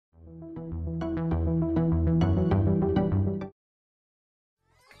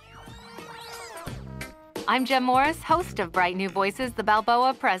I'm Jenn Morris, host of Bright New Voices, the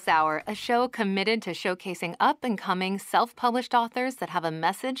Balboa Press Hour, a show committed to showcasing up-and-coming self-published authors that have a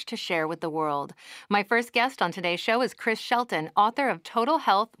message to share with the world. My first guest on today's show is Chris Shelton, author of Total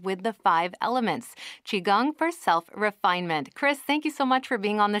Health with the 5 Elements, Qigong for Self Refinement. Chris, thank you so much for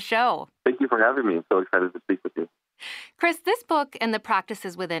being on the show. Thank you for having me. I'm so excited to speak with you. Chris, this book and the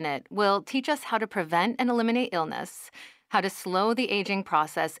practices within it will teach us how to prevent and eliminate illness, how to slow the aging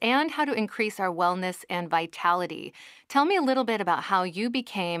process, and how to increase our wellness and vitality. Tell me a little bit about how you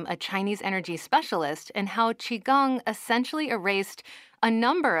became a Chinese energy specialist and how Qigong essentially erased a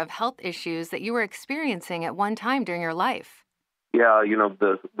number of health issues that you were experiencing at one time during your life. Yeah,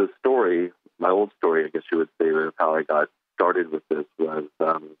 the story, my old story, I guess you would say, of how I got started with this was,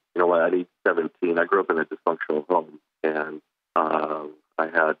 at age 17, I grew up in a dysfunctional home, and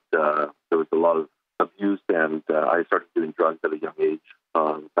there was a lot of abuse, and I started doing drugs at a young age.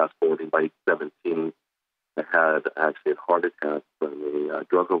 Fast forwarding, by age 17, I had actually a heart attack from a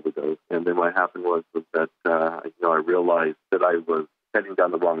drug overdose. And then what happened was that I realized that I was heading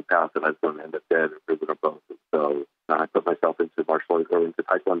down the wrong path, and I was going to end up dead in prison or both. And so I put myself into martial arts or into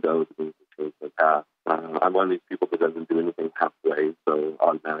Taekwondo to change my path. I'm one of these people that doesn't do anything halfway, so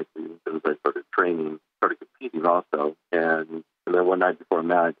automatically, as soon as I started training, started competing also. And then one night before a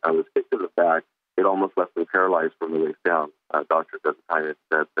match, I was kicked in the back. It almost left me paralyzed from the waist down. Doctors at the time had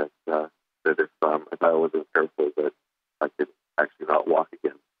said that if I wasn't careful, that I could actually not walk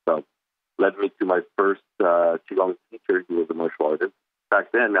again. So led me to my first Qigong teacher. He was a martial artist.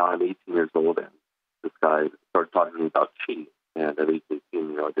 Back then, now I'm 18 years old, and this guy started talking to me about Qi. And at age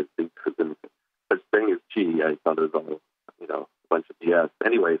 18, I didn't think there was such thing as Qi. I thought it was all, a bunch of BS.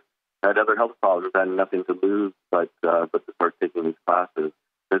 Anyways, I had other health problems. I had nothing to lose but to start taking these classes.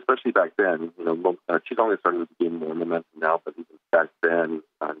 And especially back then, Qigong is starting to gain more momentum now, but even back then,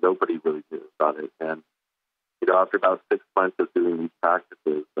 nobody really knew about it. And, after about 6 months of doing these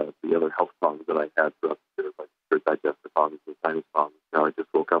practices, the other health problems that I had throughout the years, like digestive problems and sinus problems, I just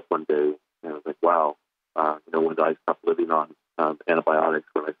woke up one day and I was like, wow, when did I stop living on antibiotics,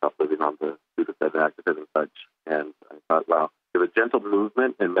 when I stopped living on the Sudafed and Actifed and such? And I thought, wow, if a gentle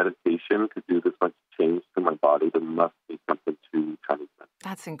movement and meditation could do this much change to my body, there must be something to Chinese medicine.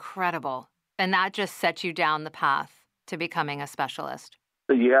 That's incredible. And that just set you down the path to becoming a specialist.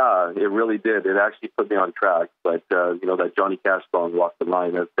 Yeah, it really did. It actually put me on track. But, that Johnny Cash song, Walk the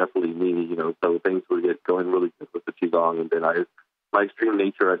Line, that's definitely me, so things would get going really good with the Qigong. And then my extreme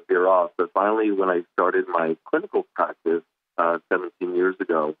nature, I'd veer off. But finally, when I started my clinical practice 17 years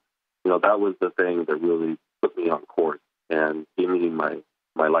ago, that was the thing that really put me on course and gave me my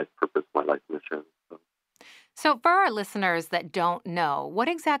life purpose, my life mission. So for our listeners that don't know, what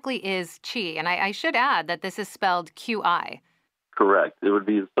exactly is Qi? And I should add that this is spelled Qi. Correct. It would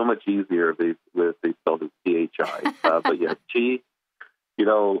be so much easier if they spelled it Chi. But yeah, Qi,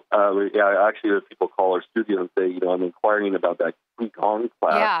 actually people call our studio and say, I'm inquiring about that Qigong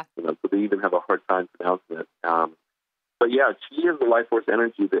class. Yeah. So they even have a hard time pronouncing it. But yeah, Qi is the life force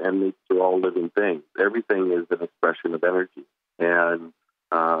energy that emanates through all living things. Everything is an expression of energy. And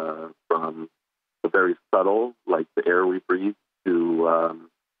from the very subtle, like the air we breathe, to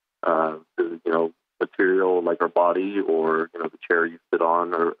material like our body or the chair you sit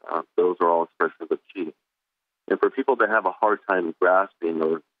on, or those are all expressions of Qi. And for people that have a hard time grasping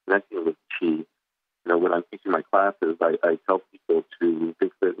or connecting with Qi, when I'm teaching my classes, I tell people to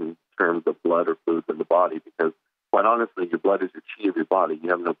think of it in terms of blood or fluids in the body, because quite honestly, your blood is your Qi of your body. You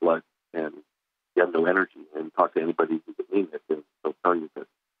have no blood and you have no energy. And talk to anybody who's anemic, and they'll tell you that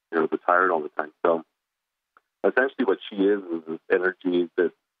they're tired all the time. So essentially what Qi is this energy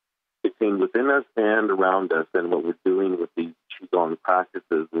that's contained within us and around us. And what we're doing with these Qigong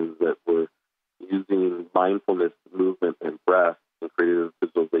practices is that we're using mindfulness, movement, and breath and creative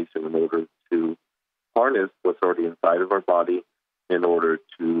visualization in order to harness what's already inside of our body in order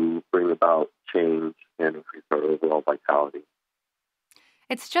to bring about change and increase our overall vitality.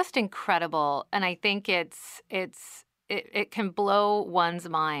 It's just incredible. And I think it can blow one's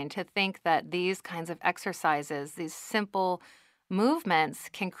mind to think that these kinds of exercises, these simple movements,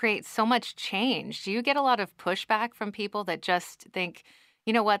 can create so much change. Do you get a lot of pushback from people that just think,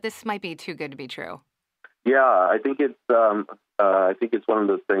 this might be too good to be true? Yeah, I think it's one of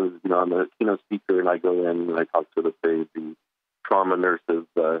those things. I'm a keynote speaker, and I go in and I talk to the trauma nurses,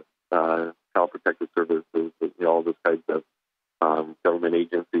 Child Protective Services, all those kinds of government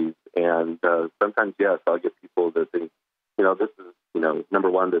agencies, and sometimes I'll get people that think, this is number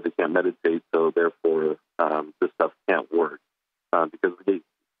one, that they can't meditate, so therefore this stuff can't work. Because we get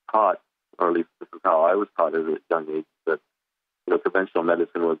taught, or at least this is how I was taught at a young age, that conventional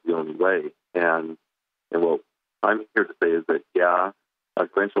medicine was the only way. And what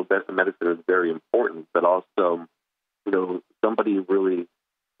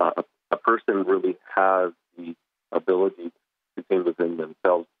a person really has the ability to change within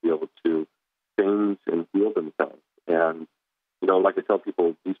themselves to be able to change and heal themselves. And, like I tell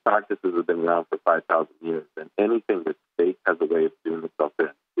people, these practices have been around for 5,000 years, and anything that's fake has a way of doing itself in.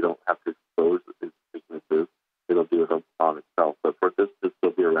 You don't have to expose its weaknesses. It'll do it on itself. But for this to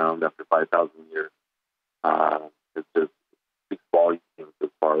still be around after 5,000 years, it just speaks volumes as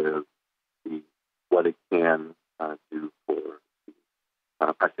far as what it can do for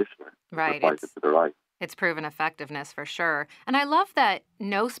the practitioner. Right. Applies it to their life. It's proven effectiveness for sure. And I love that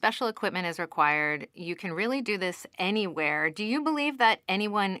no special equipment is required. You can really do this anywhere. Do you believe that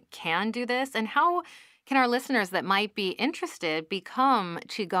anyone can do this? And how can our listeners that might be interested become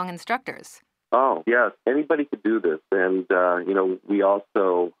Qigong instructors? Oh, yes. Anybody could do this. And, we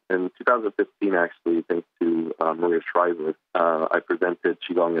also, in 2015, actually, thanks to Maria Shriver, I presented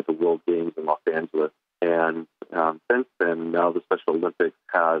Qigong at the World Games in Los Angeles. And since then, now the Special Olympics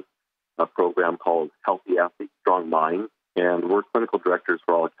has a program called Healthy Athletes, Strong Minds. And we're clinical directors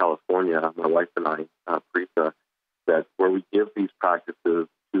for all of California, my wife and I, Parisa, where we give these practices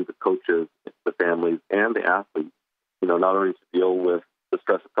to the coaches, the families, and the athletes, not only to deal with the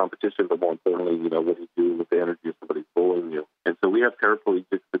stress of competition, but more importantly, what do you do with the energy if somebody's bullying you? And so we have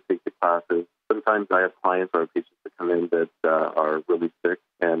paraplegics that take the classes. Sometimes I have clients or patients that come in that are really sick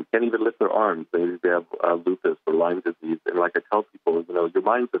and can't even lift their arms. Maybe they have lupus or Lyme disease. And like I tell people, your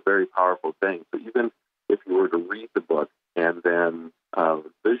mind's a very powerful thing. So even if you were to read the book and then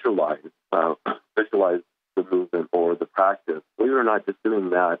visualize the movement or the practice, believe it or not, just doing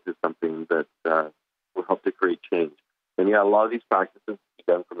that is something that will help to create change. And a lot of these practices can be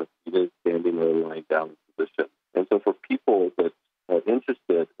done from a seated, standing, or lying down position. And so for people that are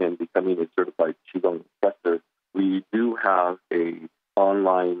interested in becoming a certified Qigong instructor, we do have a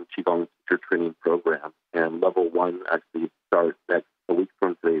online Qigong teacher training program. And level 1 actually starts a week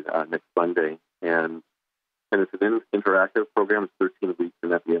from today, next Monday. And it's an interactive program. It's 13 weeks,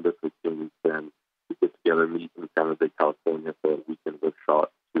 and at the end of 13 weeks, then we get together, meet in San Jose, California for a weekend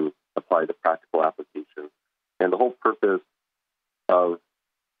workshop to apply the practical application. And the whole purpose of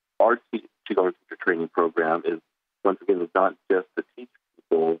our Qigong teacher training program is, once again, is not just to teach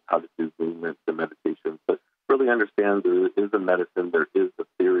people how to do movements and meditations, but really understand there is a medicine, there is a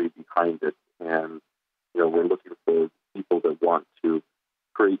theory behind it. And, we're looking for people that want to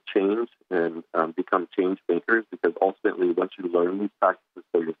create change and become change makers, because ultimately, once you learn these practices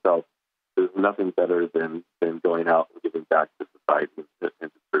for yourself, there's nothing better than going out and giving back to society and to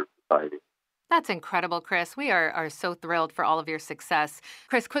serve society. That's incredible, Chris. We are so thrilled for all of your success.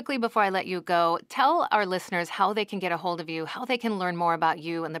 Chris, quickly before I let you go, tell our listeners how they can get a hold of you, how they can learn more about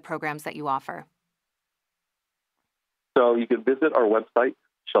you and the programs that you offer. So you can visit our website,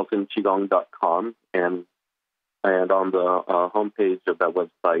 sheltonqigong.com, and on the homepage of that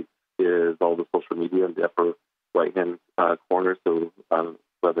website is all the social media in the upper right-hand corner. So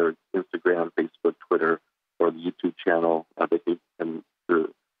whether it's Instagram, Facebook, Twitter, or the YouTube channel, you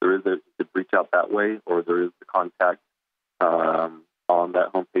could reach out that way, or there is the contact on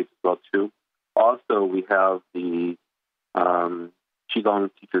that homepage as well too. Also, we have the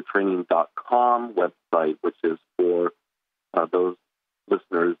QigongTeacherTraining.com website, which is for those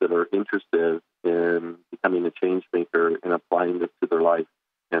listeners that are interested in becoming a change maker and applying this to their life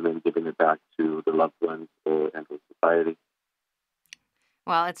and then giving it back to their loved ones and to society.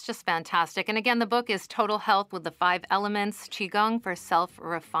 Well, it's just fantastic. And again, the book is Total Health with the 5 Elements, Qigong for Self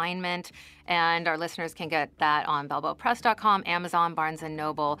Refinement. And our listeners can get that on BalboaPress.com, Amazon, Barnes &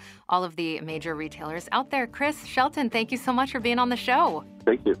 Noble, all of the major retailers out there. Chris Shelton, thank you so much for being on the show.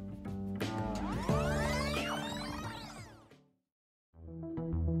 Thank you.